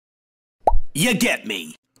You get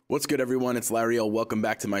me. What's good, everyone? It's Larry L. Welcome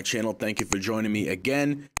back to my channel. Thank you for joining me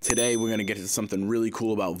again. Today, we're going to get into something really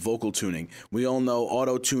cool about vocal tuning. We all know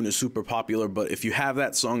auto-tune is super popular, but if you have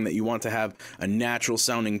that song that you want to have a natural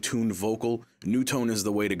sounding tuned vocal, Newtone is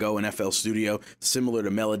the way to go in FL Studio, similar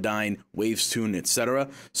to Melodyne, Waves Tune, etc.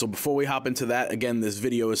 So before we hop into that, again, this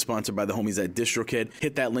video is sponsored by the homies at DistroKid.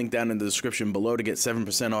 Hit that link down in the description below to get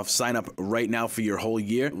 7% off. Sign up right now for your whole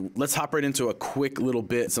year. Let's hop right into a quick little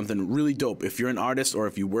bit, something really dope. If you're an artist or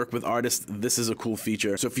if you work with artists, this is a cool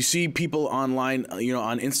feature. So if you see people online,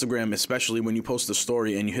 on Instagram, especially when you post a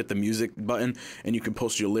story and you hit the music button and you can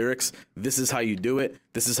post your lyrics, this is how you do it.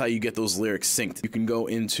 This is how you get those lyrics synced. You can go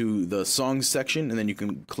into the songs section and then you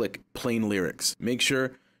can click plain lyrics. Make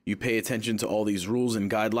sure you pay attention to all these rules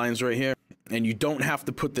and guidelines right here. And you don't have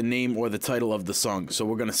to put the name or the title of the song. So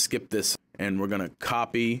we're gonna skip this and we're gonna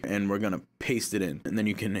copy and we're gonna paste it in. And then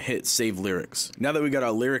you can hit save lyrics. Now that we got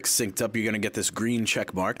our lyrics synced up, you're gonna get this green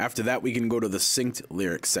check mark. After that, we can go to the synced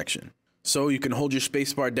lyrics section. So you can hold your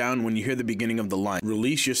spacebar down when you hear the beginning of the line.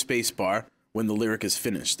 Release your spacebar when the lyric is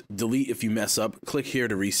finished. Delete if you mess up. Click here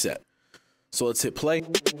to reset. So let's hit play.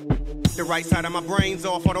 The right side of my brain's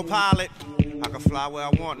off autopilot. I can fly where I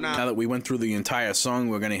want now. Now that we went through the entire song,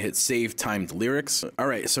 we're gonna hit save timed lyrics. All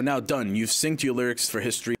right, so now done. You've synced your lyrics for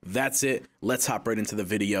history. That's it. Let's hop right into the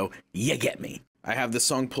video. You get me. I have this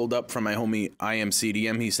song pulled up from my homie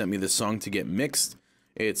IMCDM. He sent me this song to get mixed.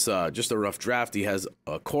 It's just a rough draft. He has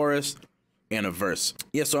a chorus and a verse.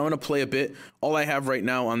 Yeah, so I'm gonna play a bit. All I have right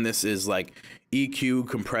now on this is like EQ,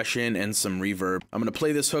 compression, and some reverb. I'm gonna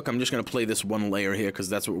play this hook. I'm just gonna play this one layer here because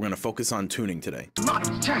that's what we're gonna focus on tuning today.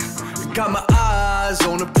 Got my eyes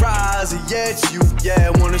on the prize, yeah, it's you.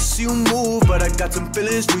 Yeah, I wanna see you move, but I got some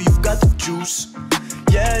feelings too. You got the juice.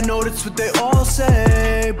 Yeah, I know that's what they all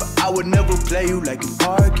say, but I would never play you like an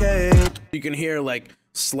arcade. You can hear like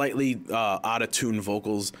slightly out of tune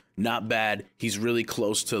vocals. Not bad. He's really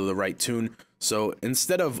close to the right tune. So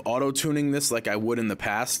instead of auto tuning this like I would in the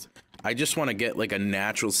past, I just want to get like a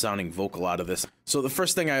natural sounding vocal out of this. So the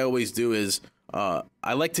first thing I always do is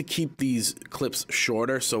I like to keep these clips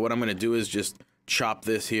shorter. So what I'm going to do is just chop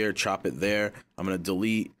this here, chop it there. I'm going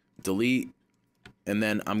to delete, and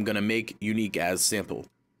then I'm going to make unique as sample.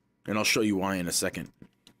 And I'll show you why in a second.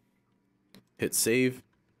 Hit save.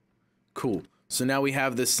 Cool. So now we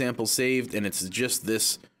have this sample saved, and it's just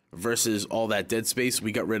this versus all that dead space.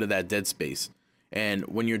 We got rid of that dead space. And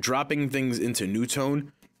when you're dropping things into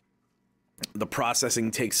Newtone, the processing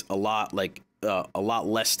takes a lot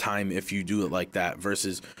less time if you do it like that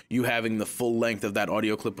versus you having the full length of that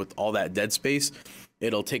audio clip with all that dead space.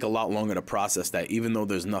 It'll take a lot longer to process that, even though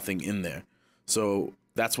there's nothing in there. So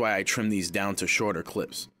that's why I trim these down to shorter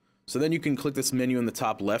clips. So then you can click this menu in the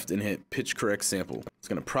top left and hit pitch correct sample. It's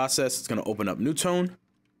gonna process, it's gonna open up Newtone,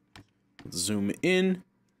 zoom in.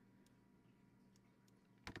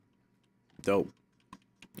 Dope.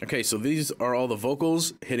 Okay, so these are all the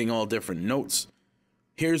vocals hitting all different notes.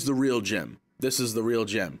 Here's the real gem. This is the real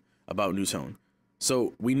gem about Newtone.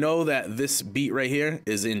 So we know that this beat right here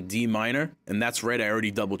is in D minor, and that's right, I already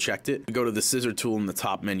double checked it. We go to the scissor tool in the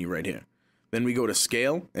top menu right here. Then we go to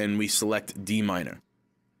scale and we select D minor.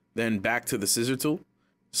 Then back to the scissor tool,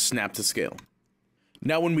 snap to scale.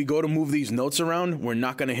 Now when we go to move these notes around, we're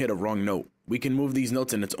not gonna hit a wrong note. We can move these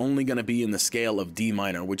notes and it's only gonna be in the scale of D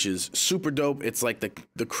minor, which is super dope. It's like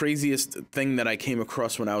the craziest thing that I came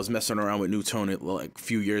across when I was messing around with Newtone like a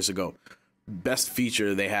few years ago. Best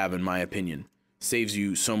feature they have, in my opinion. Saves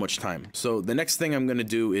you so much time. So the next thing I'm gonna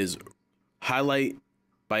do is highlight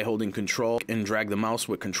by holding Control and drag the mouse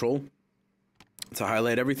with Control to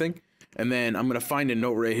highlight everything. And then I'm gonna find a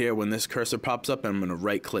note right here when this cursor pops up, and I'm gonna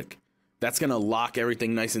right click. That's gonna lock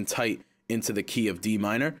everything nice and tight into the key of D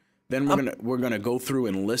minor. Then we're gonna go through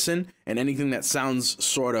and listen, and anything that sounds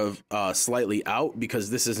sort of slightly out, because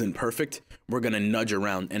this isn't perfect, we're gonna nudge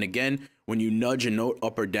around. And again, when you nudge a note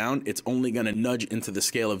up or down, it's only gonna nudge into the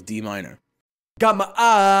scale of D minor. Got my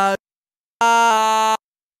eyes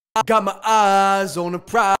on the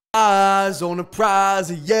prize,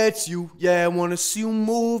 yeah, it's you. Yeah, I wanna see you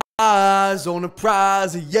move. Eyes on the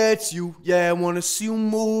prize, yeah, it's you. Yeah, I wanna see you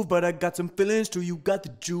move, but I got some feelings too. You got the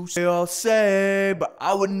juice. They all say, but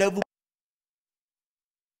I would never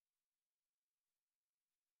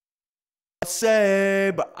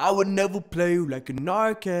play you like an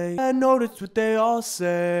arcade. I know that's what they all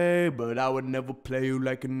say, but I would never play you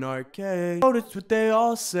like an arcade. I know that's what they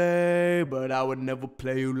all say, but I would never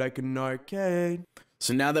play you like an arcade.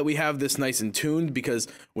 So now that we have this nice and tuned, because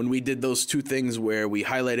when we did those two things where we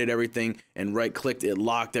highlighted everything and right clicked, it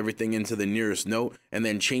locked everything into the nearest note and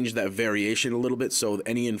then changed that variation a little bit so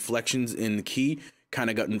any inflections in the key kind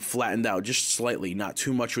of gotten flattened out just slightly, not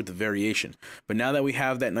too much with the variation. But now that we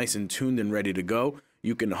have that nice and tuned and ready to go,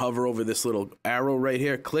 you can hover over this little arrow right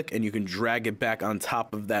here, click, and you can drag it back on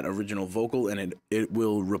top of that original vocal, and it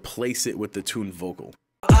will replace it with the tuned vocal.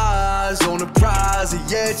 Eyes on the prize,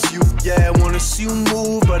 yeah, it's you. Yeah, I wanna see you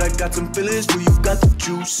move, but I got some feelings for you, got the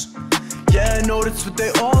juice. Yeah, I know that's what they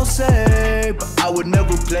all say, but I would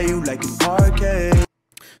never play you like an arcade.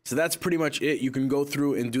 So that's pretty much it. You can go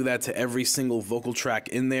through and do that to every single vocal track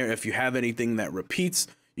in there. If you have anything that repeats,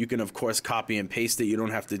 you can, of course, copy and paste it. You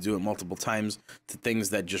don't have to do it multiple times to things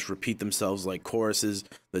that just repeat themselves, like choruses,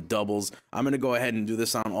 the doubles. I'm going to go ahead and do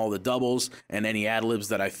this on all the doubles and any ad-libs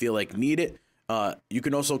that I feel like need it. You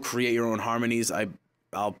can also create your own harmonies.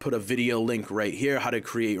 I'll put a video link right here, how to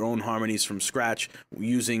create your own harmonies from scratch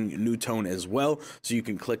using Newtone as well. So you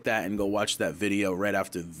can click that and go watch that video right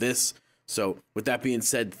after this. So with that being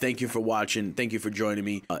said, thank you for watching. Thank you for joining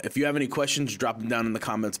me. If you have any questions, drop them down in the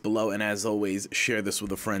comments below. And as always, share this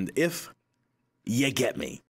with a friend if you get me.